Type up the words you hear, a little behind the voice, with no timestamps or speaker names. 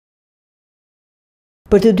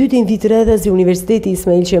Për të dytin vit radhazi, Universiteti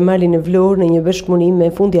Ismail Qemali në Vlorë në një bashkëpunim me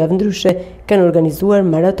Fundjavë Ndryshe kanë organizuar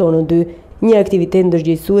Maratonën 2, një aktivitet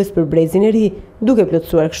ndërgjegjësues për brezin e ri, duke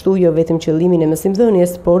plotësuar kështu jo vetëm qëllimin e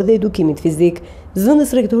mësimdhënies, por dhe edukimit fizik.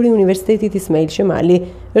 Zëvendës rektori i Universitetit Ismail Qemali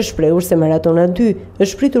është shprehur se Maratona 2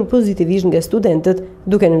 është pritur pozitivisht nga studentët,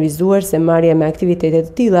 duke nënvizuar se marrja me aktivitete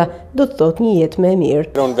të tilla do të thotë një jetë më e mirë.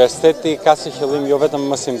 Universiteti ka si qëllim jo vetëm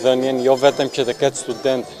mësimdhënien, jo vetëm që të ketë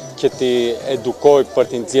student që t'i edukoj për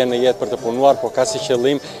t'i nxjerrë në jetë për të punuar, por ka si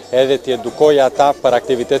qëllim edhe t'i edukoj ata për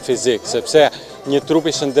aktivitet fizik, sepse një trup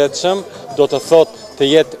i shëndetshëm do të thotë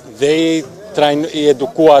të jetë dhe i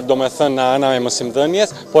edukuar, do me thënë në ana e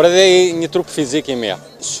mësimdhënies, por edhe një trup fizik i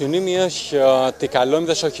mirë. Synimi është që t'i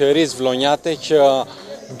kalojmë dhe shoqërisë vlonjate që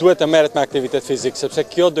duhet të merret me aktivitet fizik, sepse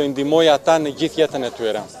kjo do i ndihmojë ata në gjithë jetën e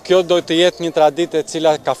tyre. Kjo do të jetë një traditë e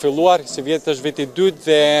cila ka filluar, si vjet është viti i dytë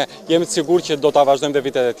dhe jemi të sigurt që do ta vazhdojmë dhe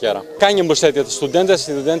vitet e tjera. Ka një mbështetje të studentëve,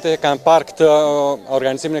 studentët kanë parë këtë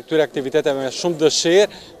organizimin e këtyre aktiviteteve me shumë dëshirë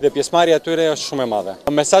dhe pjesëmarrja e tyre është shumë e madhe.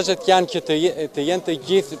 Mesazhet janë që të jenë të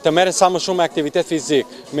gjithë të merren sa më shumë me aktivitet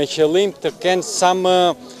fizik, me qëllim të kenë sa më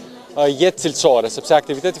jetë cilësore, sepse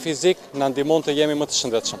aktiviteti fizik na ndihmon të jemi më të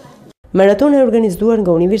shëndetshëm. Maratona e organizuar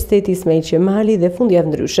nga Universiteti Ismail Qemali dhe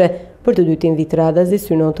Fundjavë Ndryshe për të dytin vit radhazi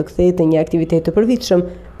synon të kthehet në një aktivitet të përvitshëm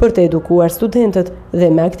për të edukuar studentët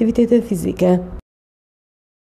dhe me aktivitete fizike.